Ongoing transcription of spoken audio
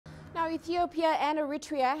Now, Ethiopia and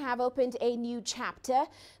Eritrea have opened a new chapter.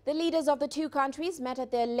 The leaders of the two countries met at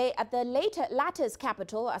the latter's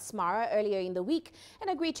capital, Asmara, earlier in the week and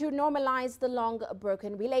agreed to normalize the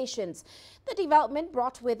long-broken relations. The development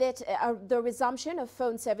brought with it the resumption of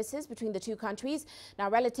phone services between the two countries. Now,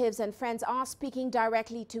 relatives and friends are speaking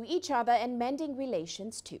directly to each other and mending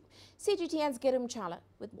relations too. CGTN's Girum Chala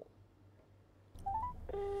with more.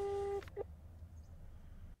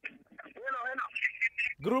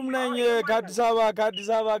 Girum nang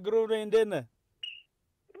kadisaba Girum nang dena.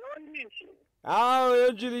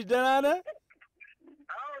 Yonjili dana.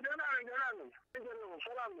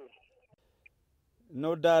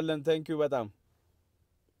 No darling, thank you, madam.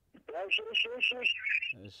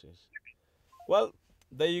 Well,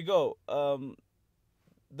 there you go.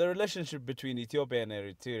 The relationship between Ethiopia and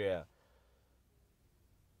Eritrea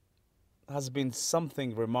has been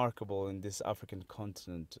something remarkable in this African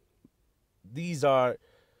continent. These are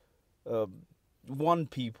one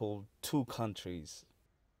people, two countries.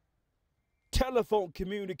 Telephone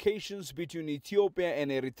communications between Ethiopia and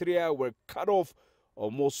Eritrea were cut off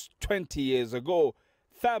almost 20 years ago.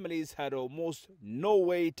 Families had almost no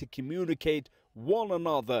way to communicate one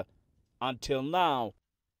another until now.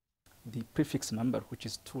 The prefix number, which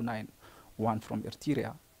is 291 from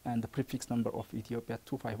Eritrea, and the prefix number of Ethiopia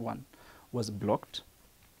 251 was blocked.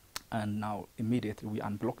 And now immediately we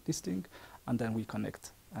unblock this thing and then we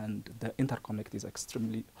connect. And the interconnect is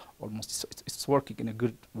extremely, it's working in a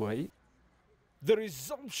good way. The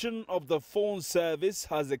resumption of the phone service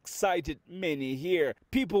has excited many here.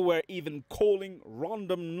 People were even calling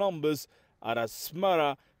random numbers at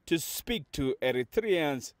Asmara to speak to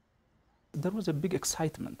Eritreans. There was a big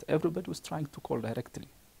excitement. Everybody was trying to call directly.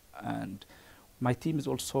 And my team is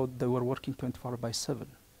also, they were working 24/7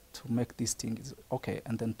 to make this thing okay,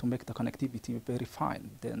 and then to make the connectivity very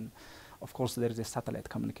fine. Then, of course, there is a satellite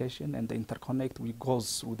communication, and the interconnect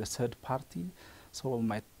goes through the third party. So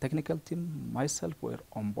my technical team, myself, were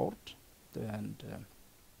on board, and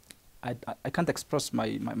I can't express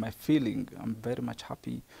my feeling. I'm very much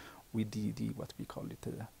happy with the what we call it,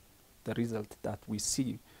 the result that we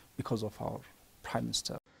see because of our Prime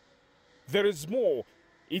Minister. There is more.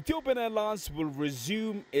 Ethiopian Airlines will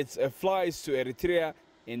resume its flights to Eritrea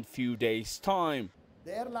in few days' time.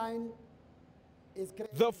 The airline is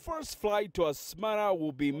the first flight to Asmara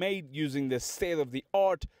will be made using the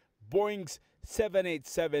state-of-the-art Boeing's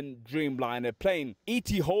 787 Dreamliner plane. ET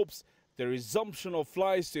hopes the resumption of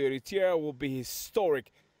flights to Eritrea will be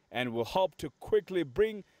historic and will help to quickly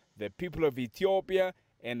bring the people of Ethiopia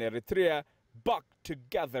and Eritrea back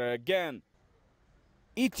together again.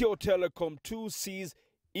 Ethio Telecom too sees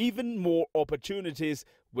even more opportunities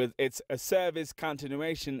with its service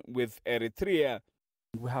continuation with Eritrea.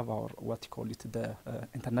 We have our, what you call it, the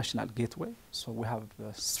international gateway. So we have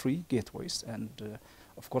 3 gateways, and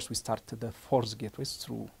of course we started the 4th gateways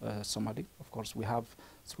through Somalia. Of course we have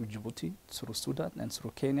through Djibouti, through Sudan, and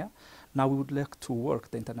through Kenya. Now we would like to work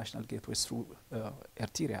the international gateways through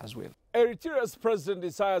Eritrea as well. Eritrea's President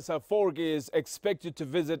Isaias Afwerki is expected to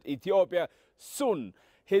visit Ethiopia soon.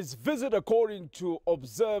 His visit, according to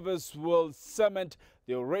observers, will cement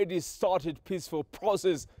the already started peaceful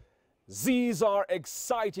process. These are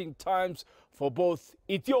exciting times for both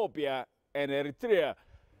Ethiopia and Eritrea.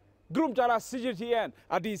 Girum Chala, CGTN,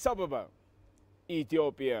 Addis Ababa,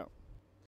 Ethiopia.